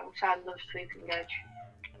get Java because I love sweeping edge.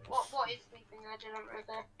 What is sleeping I didn't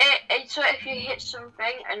really. So if you hit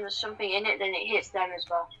something and there's something in it, then it hits them as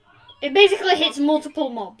well. It basically hits multiple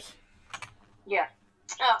mobs. Yeah.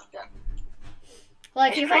 Oh, good.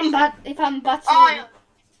 Like if I'm battling Oh,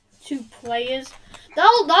 2 players,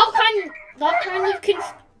 that'll kind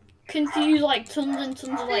of confuse like tons and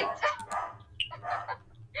tons of like.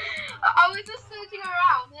 I was just searching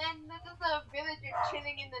around, and there's just a villager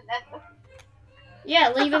chilling in the nether.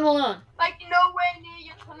 Yeah, leave him alone. Like nowhere near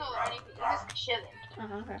your tunnel or anything. He's just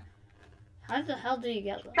chilling. Okay. How the hell do you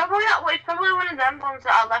get them? Probably not. It's probably one of them ones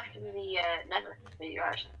that are left in the nether for you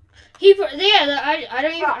guys.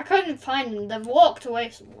 I couldn't find them. They've walked away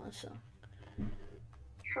somewhere. So.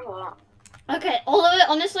 Sure. Okay, all of it.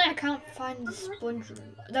 Honestly, I can't find the sponge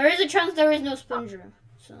room. There is a chance there is no sponge room.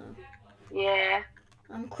 So. Yeah.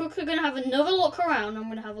 I'm quickly gonna have another look around. I'm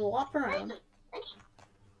gonna have a lap around.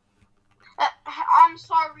 I'm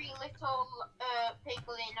sorry, little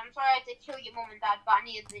piglin. I'm sorry I had to kill your mum and dad, but I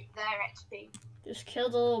needed their XP. Just kill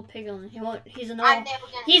the little piglin. He's an I'm orphan. never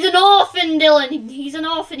gonna. He's an orphan, Dylan. He's an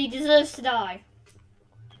orphan. He deserves to die.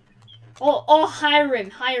 Or hire him.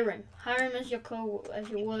 Hire him as your worker.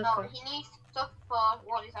 No, he needs stuff for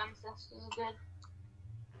what his ancestors did.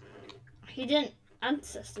 He didn't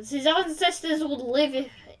ancestors. His ancestors would live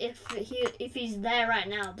if he's there right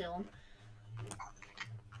now, Dylan.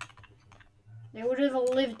 They would have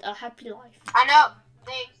lived a happy life. I know.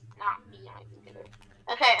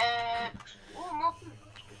 Okay, ooh, more food.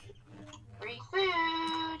 Free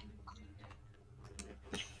food.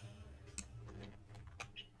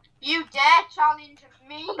 You dare challenge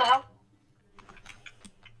me? What the hell?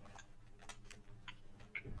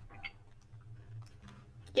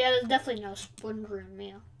 Yeah, there's definitely no sponge room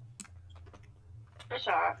meal. It's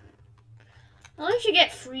alright. At least you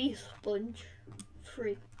get free sponge.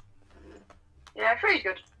 Free. Yeah, free's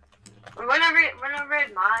good. Whenever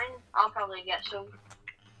it's mine, I'll probably get some.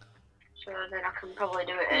 So then I can probably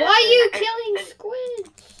do it. Why are you killing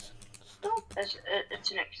squids? Stop. It's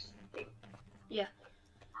an next thing. Yeah.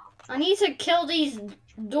 I need to kill these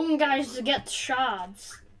dumb guys to get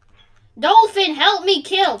shards. Dolphin, help me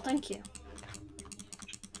kill. Thank you.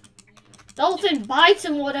 Dolphin, bite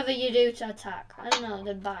him whatever you do to attack. I don't know,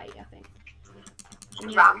 they bite, I think.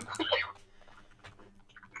 Ram.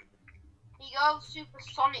 He goes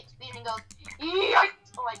supersonic speed and goes,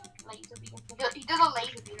 yikes! Oh, like laser beam. He does a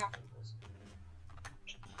laser beam, I think it was.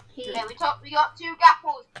 Okay, we got 2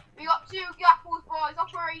 gapples. We got 2 gapples, boys.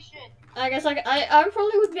 Operation. I guess I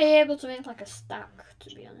probably would be able to make like a stack, to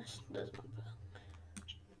be honest. Doesn't matter.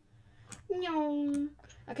 No.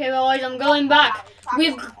 Okay, boys, I'm going back.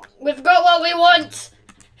 We've got what we want.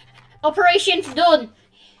 Operation's done.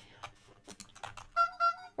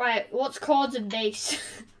 Right, what's chords of base?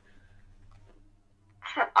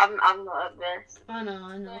 I'm not at this. I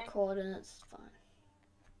know coordinates. Fine.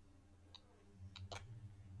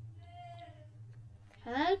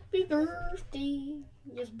 Happy birthday,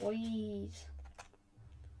 yes boys.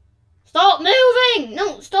 Stop moving!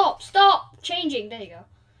 No, stop changing. There you go.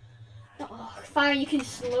 Oh, fine, you can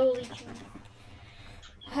slowly change.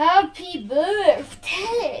 Happy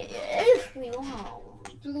birthday, everyone.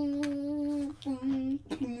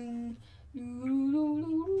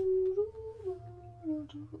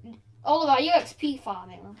 Oliver, are you XP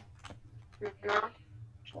farming? No.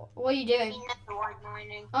 What are you doing? He's netherite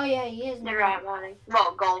mining. Oh yeah, he is. Netherite mining.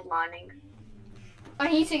 Well, gold mining. I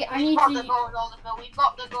need to. We've got the gold, Oliver. We've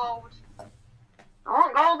got the gold. I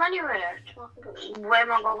want gold anywhere. Way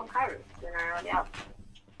more gold and pirates than I already have.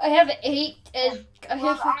 I have 8. I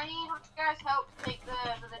Well, have. I need you guys help to take the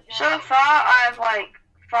So far, I have like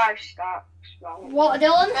 5 stacks. What,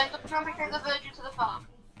 Dylan? Jumping through the virgin to the farm.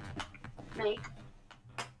 Me?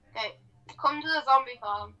 Okay, come to the zombie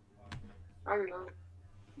farm. I don't know.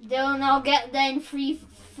 Dylan, I'll get then free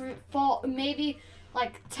for maybe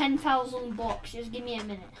like 10,000 blocks. Just give me a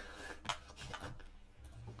minute.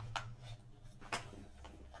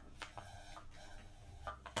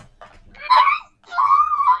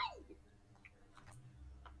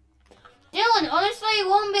 Dylan, honestly, it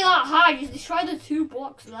won't be that hard. Just destroy the 2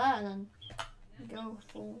 blocks there and then go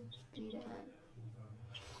full speed ahead.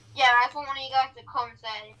 Yeah, I just want one of you guys to come and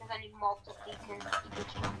say if there's any mobs that you can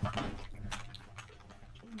kill.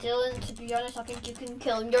 Dylan, to be honest, I think you can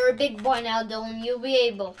kill him. You're a big boy now, Dylan. You'll be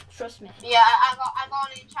able. Trust me. Yeah, I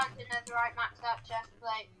got an enchanted netherite maxed out chest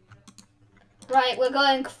plate. Right, we're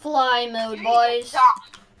going fly mode, boys.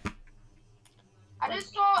 I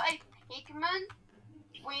just saw a pigman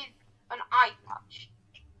with an eye patch.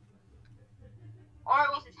 Or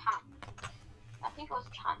it was his hand. I think it was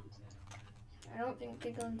his hand. I don't think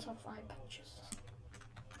piglins have eye patches.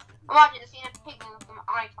 Imagine seeing a pig with some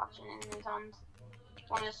eye patch in his hand.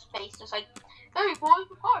 On his face, just like, hey boy,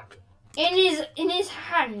 hi. In his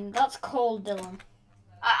hand, that's cold, Dylan.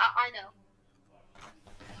 I know.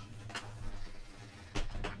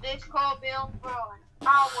 This called Bill Brown.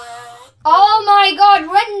 Oh my god,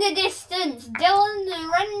 render distance! Dylan, the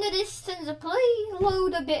render distance, please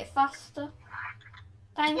load a bit faster.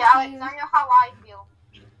 Thank you. I know how I feel.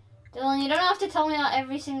 Dylan, you don't have to tell me that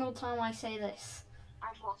every single time I say this.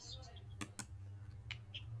 I must.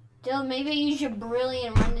 Dylan, maybe use your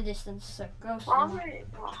brilliant render distance, so go somewhere.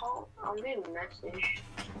 I'm reading a message.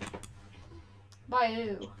 By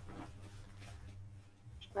who?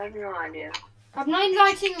 I have no idea. I'm not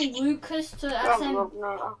inviting Lucas to SM.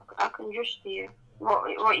 No, I can just hear.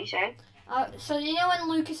 What you said? So you know when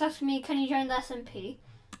Lucas asked me, can you join the SMP?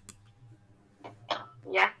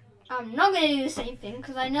 Yeah. I'm not going to do the same thing,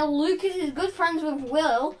 because I know Lucas is good friends with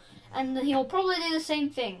Will, and he'll probably do the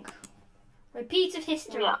same thing. Repeat of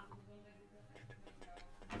history. Yeah.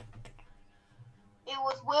 It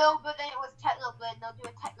was Will, but then it was Technoblade, and they'll do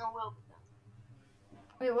a Techno-Will.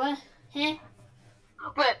 Wait, what? Huh?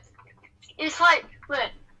 But it's like,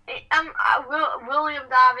 William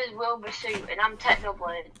Davies Wilbur Suit, and I'm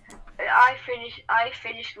Technoblade. I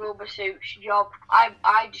finished Wilbur Suit's job.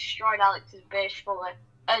 I destroyed Alex's base fully,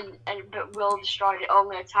 but Will destroyed it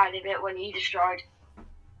only a tiny bit when he destroyed.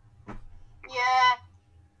 Yeah.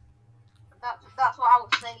 That's what I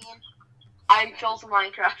was saying. I'm Phil's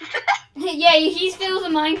Minecraft. Yeah, he's Phil's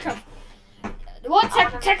in Minecraft. What,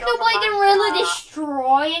 Technoblade didn't really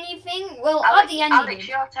destroy anything? Well, at the end Alex,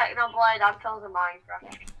 you're Technoblade, I'm Phil's in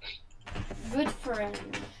Minecraft. Good for him.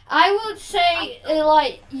 I would say,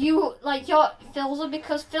 your Philza,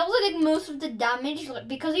 because Philza did most of the damage,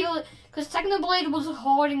 because Technoblade was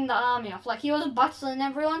hoarding the army off, he was battling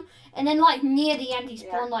everyone, and then, near the end he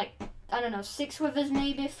spawned, I don't know, 6 withers,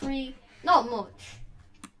 maybe 3, not much.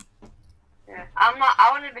 Yeah, I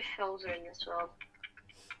want to be Philza in this world.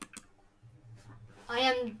 I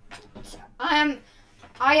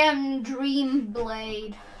am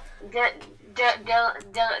Dreamblade.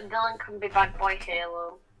 Dylan can be Bad Boy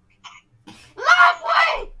Halo.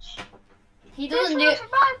 Language! He doesn't do.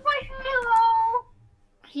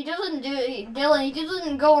 He doesn't do it, Dylan. He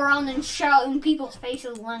doesn't go around and shout in people's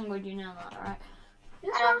faces language. You know that, right?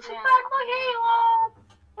 This one's Bad Boy Halo.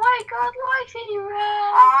 I got light in your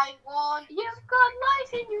head. You've got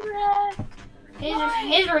light in your head.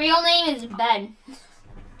 His real name is Ben.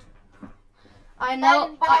 I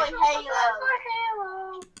know.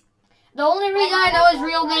 Halo. The only reason I know his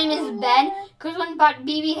real name is Ben, because when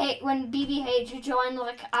BBH joined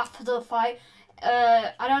after the fight,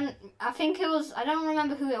 I don't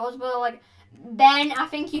remember who it was, but Ben, I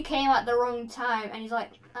think you came at the wrong time, and he's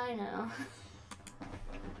like, I know.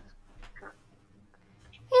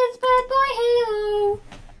 It's Bad Boy Halo.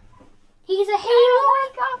 He's a Halo. Oh, I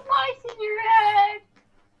got lice in your head.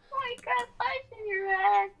 I got lice in your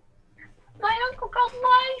head. My uncle got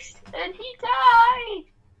lice and he died.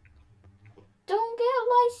 Don't get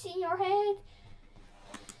lice in your head.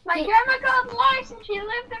 My grandma got lice and she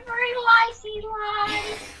lived a very licey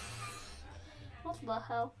life. What the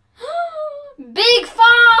hell? Big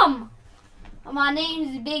Farm! My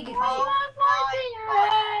name's Big. Give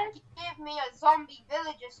me a zombie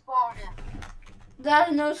villager spawner.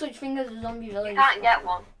 There's no such thing as a zombie villager. You can't get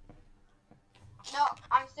one. No,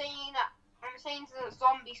 I'm saying to the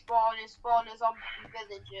zombie spawner, spawn a zombie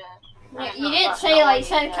villager. Yeah, you didn't say that. You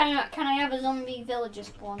said, can I have a zombie villager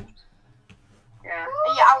spawn? Yeah.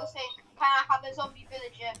 Yeah, I was saying, can I have a zombie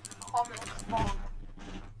villager common spawn?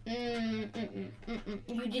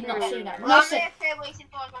 You did not say that. Well, No, I'm waiting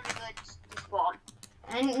for a zombie villager to spawn.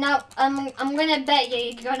 And now I'm gonna bet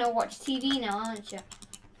you're gonna watch TV now, aren't you?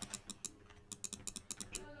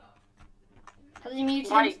 Has he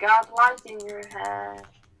muted? My God, lice in your head.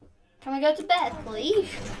 Can we go to bed, please?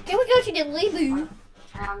 Can we go to the living?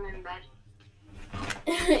 I'm in bed.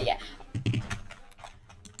 Yeah.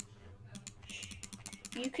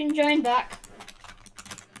 You can join back.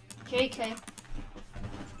 JK.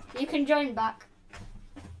 You can join back.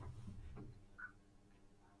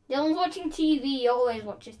 Dylan's watching TV. He always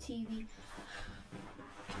watches TV.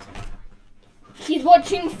 He's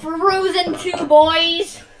watching Frozen 2,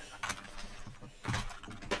 boys.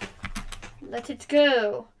 Let it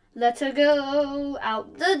go. Let her go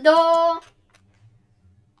out the door.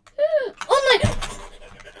 Oh my!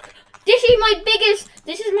 This is my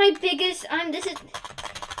biggest. I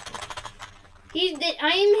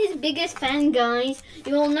am his biggest fan, guys.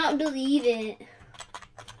 You will not believe it.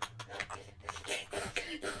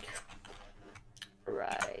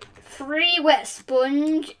 Right. 3 wet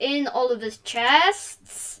sponge in Oliver's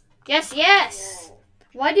chests. Yes, yes.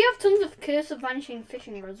 Why do you have tons of Curse of Vanishing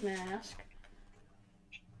fishing rods, may I ask?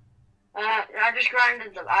 I just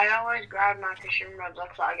grinded them. I always grind my fishing rods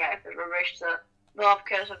off that I get if it's rubbish, so they'll have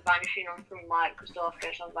Curse of Vanishing on from like, because they'll have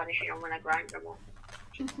Curse of Vanishing on when I grind them off.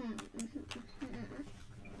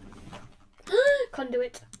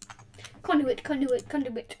 Conduit. Conduit, conduit,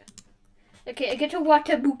 conduit. Okay, I get a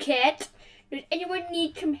water bouquet. Does anyone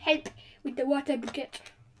need some help with the water bouquet?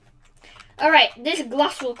 Alright, this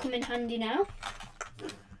glass will come in handy now.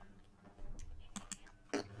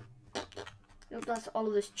 Oh, that's all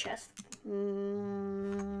of this chest.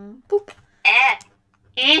 Poop.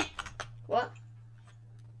 What?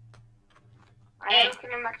 I'm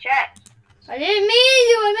looking in my chest. I didn't mean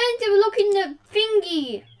to. I meant to look in the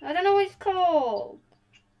thingy. I don't know what it's called.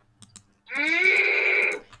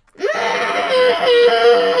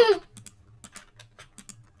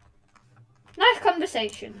 Nice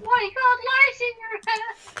conversation. Why you got lice in your head?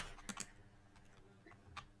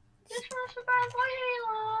 This was a bad boy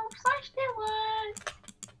Halo. Slash Dylan.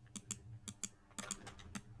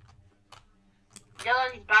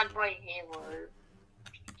 Dylan's bad boy Halo.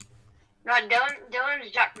 No,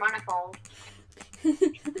 Dylan's Jack Manifold.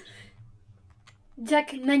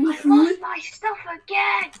 Jack I Manifold. lost my stuff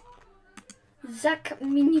again. Jack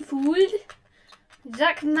Manifold.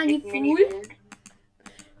 Jack Manifold.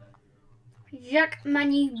 Jack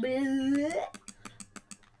Manifold.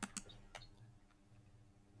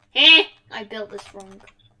 I built this wrong.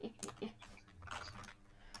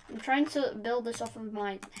 I'm trying to build this off of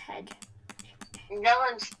my head.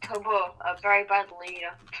 Dylan's Tubbo, a very bad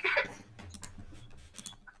leader.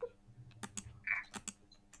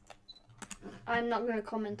 I'm not going to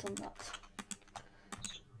comment on that.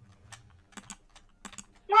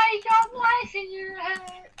 Why you got lice in your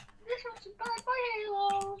head? This was a bad boy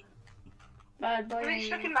Halo. Bad boy. It's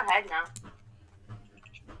stuck in my head now.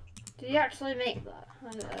 Did you actually make that?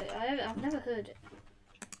 I've never heard it.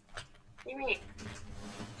 What do you mean?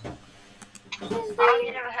 Oh,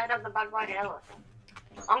 you never heard of the bad boy Halo?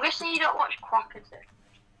 I'm guessing you don't watch Quackers.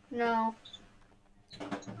 No.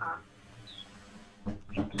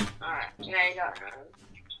 Alright, yeah, you don't know.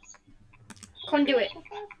 Conduit. His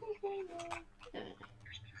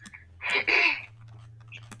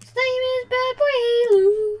name is Bad Boy Halo.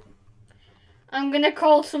 I'm gonna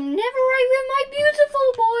call some never right with my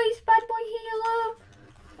beautiful boys, Bad Boy Halo.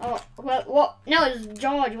 Oh, well, what? No, it was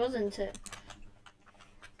George, wasn't it?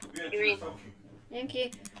 You mean? Thank you.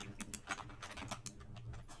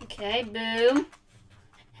 Okay, boom.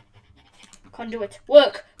 Conduit.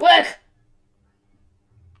 Work! Work!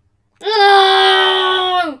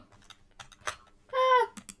 No! Ah.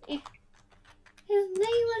 His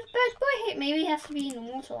name was Bad Boy. Maybe he has to be in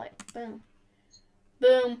the water, like, boom.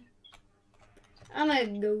 Boom. I'm a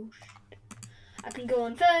ghost. I can go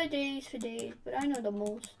on for days, but I know the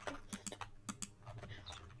most.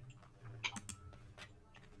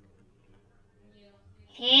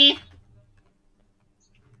 Heh.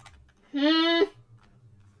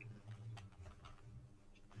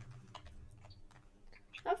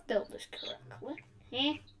 I've built this correctly.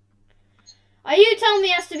 Heh. Are you telling me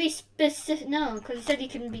it has to be specific? No, because you said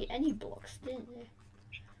it can be any blocks, didn't you?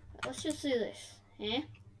 Let's just do this. Heh.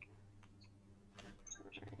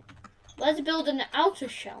 Let's build an outer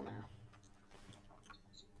shell now.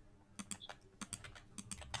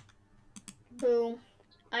 Boom.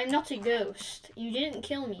 I'm not a ghost. You didn't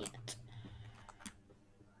kill me yet.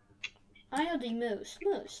 I know the most.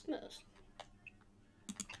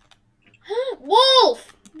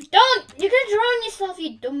 Wolf! Don't! You're gonna drown yourself,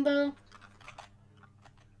 you dumbo.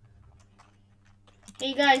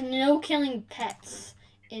 Hey guys, no killing pets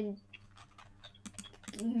in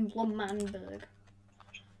Lamanberg.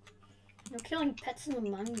 No killing pets in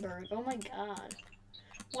Lamanberg. Oh my god.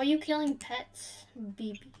 Why are you killing pets,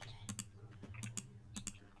 BB?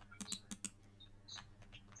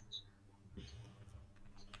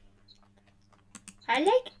 I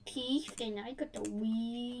like teeth and I got the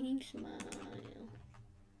winning smile.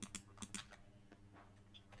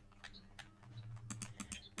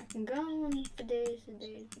 I can go on for days and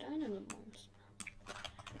days, but I know the most.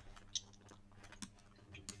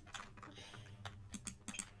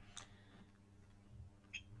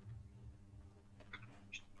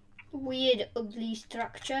 Weird, ugly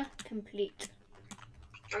structure complete.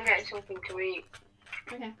 I'm getting something to eat.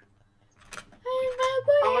 Okay.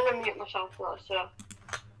 I'm gonna mute myself though, so.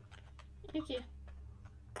 Thank you.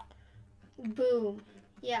 Boom.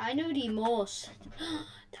 Yeah, I know the most.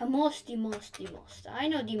 The most. I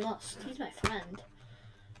know the most. He's my friend.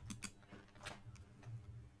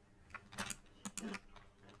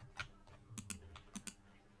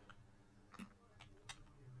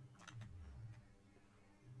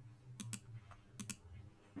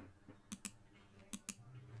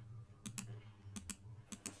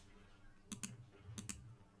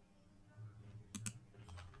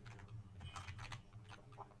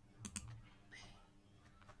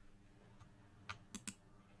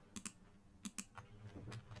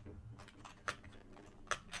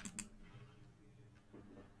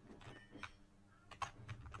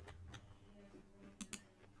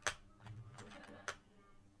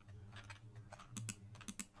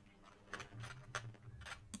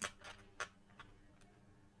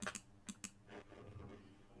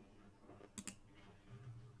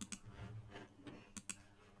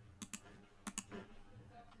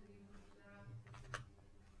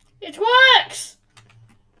 It works!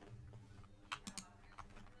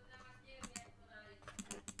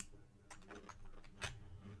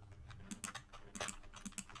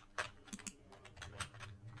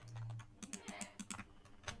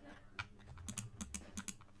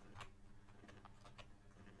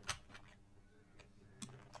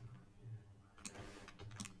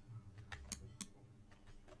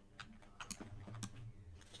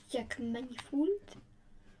 Jak manifold,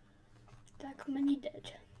 tak many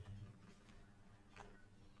dead.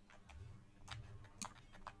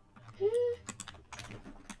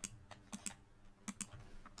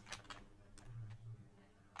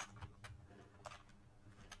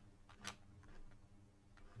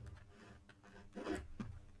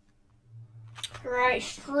 Right,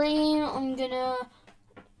 stream. I'm gonna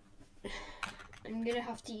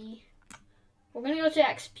have to. We're gonna go to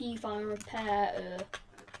XP farm and repair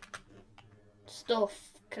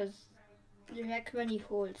stuff because the heck many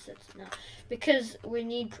hold sets now. Because we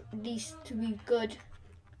need these to be good.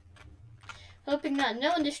 Hoping that no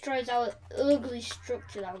one destroys our ugly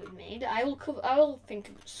structure that we made. I will think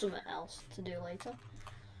of something else to do later.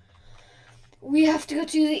 We have to go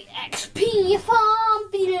to the XP farm.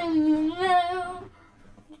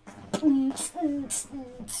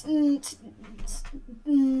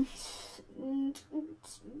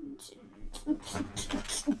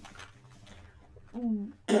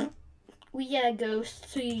 We are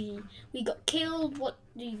ghosts. We got killed. What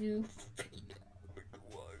do you think?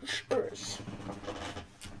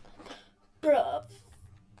 Bruh.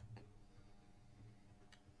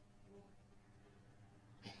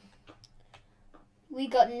 We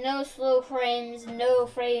got no slow frames, no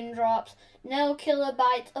frame drops, no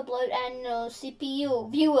kilobytes upload, and no CPU.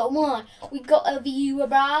 Viewer 1. We got a viewer,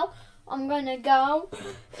 bro. I'm gonna go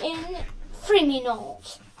in 3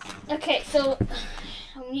 minutes. Okay, so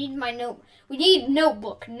we need my note. We need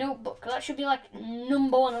notebook. Notebook. That should be like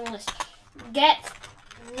number 1 on the list. Get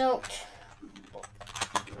notebook.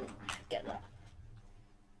 Get that.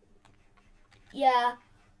 Yeah.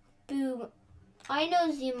 Boom. I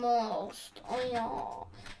know the most. I know.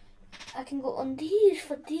 I can go on these,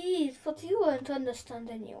 but you won't understand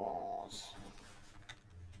any yours.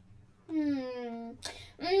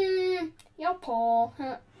 You're poor.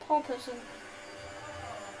 Poor person.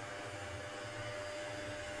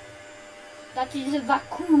 That is a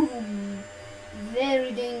vacuum.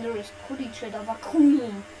 Very dangerous creature, the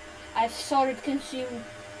vacuum. I saw it consume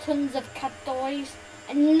tons of cat toys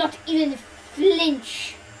and not even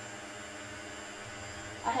flinch.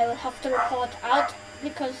 I will have to report out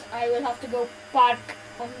because I will have to go back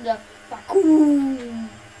on the vacuum.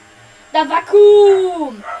 The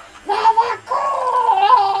vacuum! The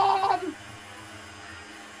vacuum!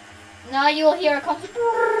 Now you will hear a constant.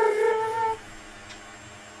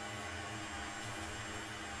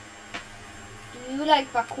 Do you like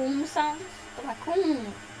vacuum sounds? The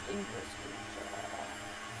vacuum.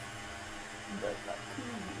 The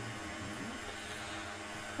vacuum.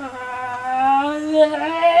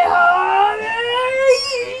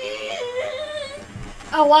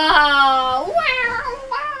 Oh wow! Wow!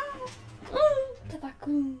 The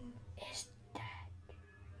vacuum is dead.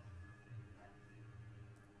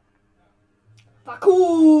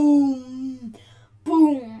 Vacuum!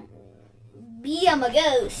 Boom! Be I'm a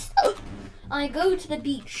ghost. I go to the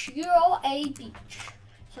beach. You're a beach.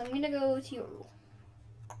 So I'm gonna go to you.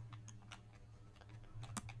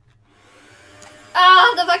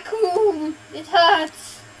 Ah, the vacuum! It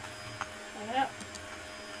hurts.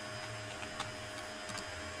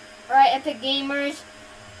 Right, Epic Gamers.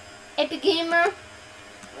 Epic Gamer.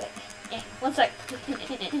 Wait, yeah, 1 sec.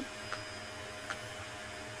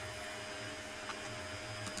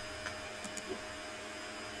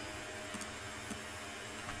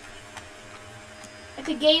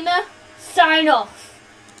 Epic Gamer, sign off.